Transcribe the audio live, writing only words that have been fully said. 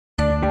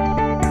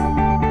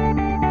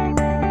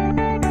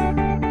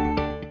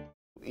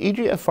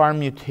EGFR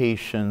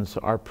mutations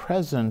are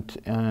present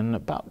in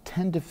about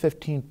 10 to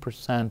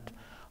 15%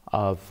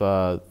 of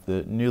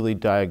the newly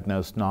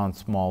diagnosed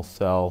non-small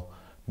cell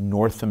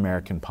North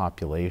American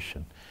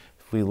population.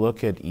 If we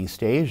look at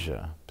East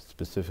Asia,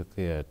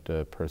 specifically at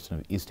a person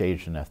of East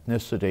Asian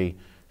ethnicity,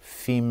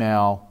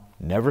 female,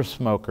 never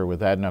smoker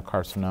with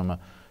adenocarcinoma,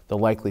 the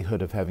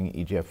likelihood of having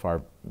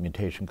EGFR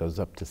mutation goes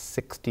up to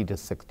 60 to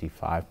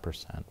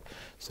 65%.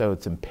 So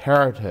it's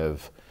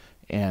imperative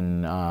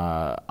in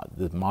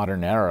the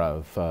modern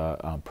era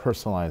of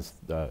personalized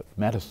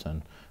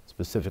medicine,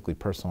 specifically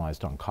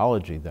personalized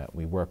oncology, that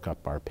we work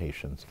up our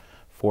patients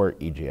for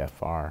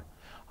EGFR.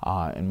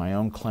 In my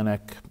own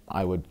clinic,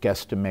 I would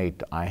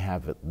guesstimate I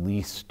have at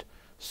least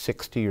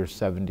 60 or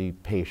 70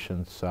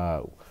 patients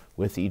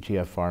with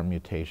EGFR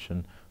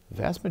mutation, the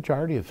vast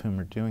majority of whom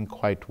are doing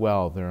quite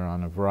well. They're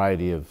on a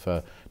variety of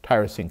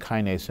tyrosine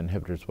kinase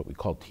inhibitors, what we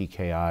call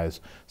TKIs,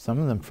 some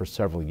of them for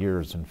several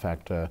years. In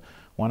fact,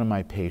 one of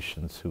my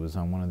patients who was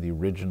on one of the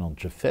original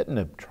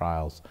gefitinib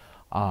trials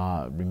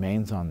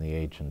remains on the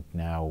agent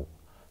now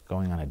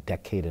going on a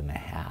decade and a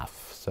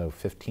half, so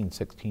 15,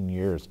 16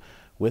 years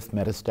with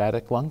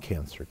metastatic lung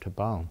cancer to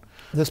bone.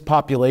 This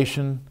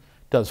population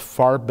does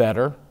far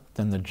better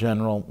than the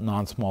general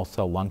non-small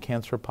cell lung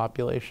cancer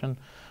population.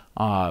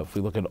 If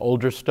we look at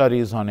older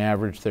studies, on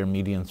average, their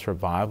median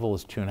survival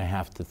is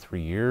 2.5 to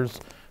 3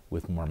 years.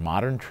 With more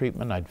modern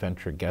treatment, I'd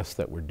venture a guess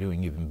that we're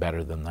doing even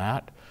better than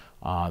that,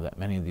 that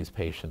many of these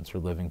patients are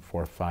living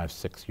 4, 5,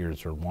 6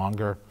 years or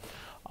longer.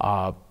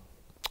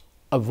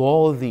 Of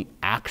all of the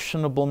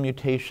actionable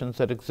mutations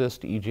that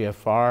exist,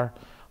 EGFR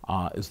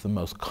is the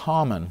most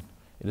common.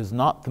 It is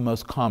not the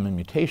most common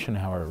mutation,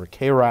 however.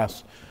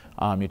 KRAS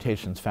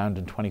mutations found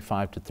in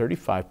 25 to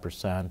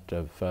 35%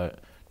 of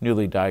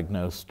newly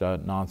diagnosed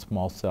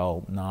non-small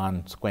cell,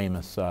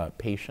 non-squamous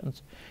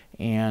patients.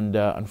 And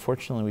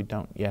unfortunately, we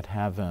don't yet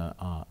have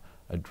a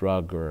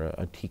drug or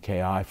a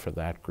TKI for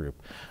that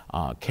group.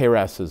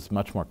 KRAS is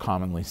much more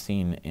commonly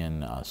seen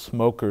in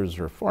smokers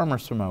or former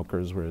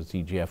smokers, whereas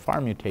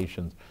EGFR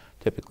mutations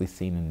typically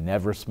seen in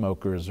never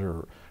smokers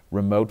or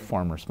remote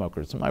former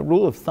smokers. And my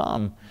rule of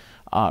thumb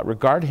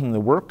regarding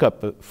the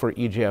workup for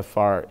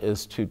EGFR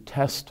is to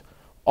test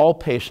all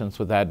patients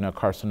with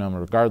adenocarcinoma,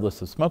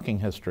 regardless of smoking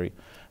history,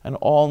 and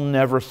all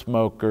never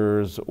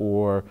smokers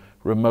or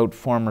remote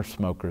former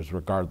smokers,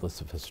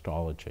 regardless of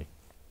histology.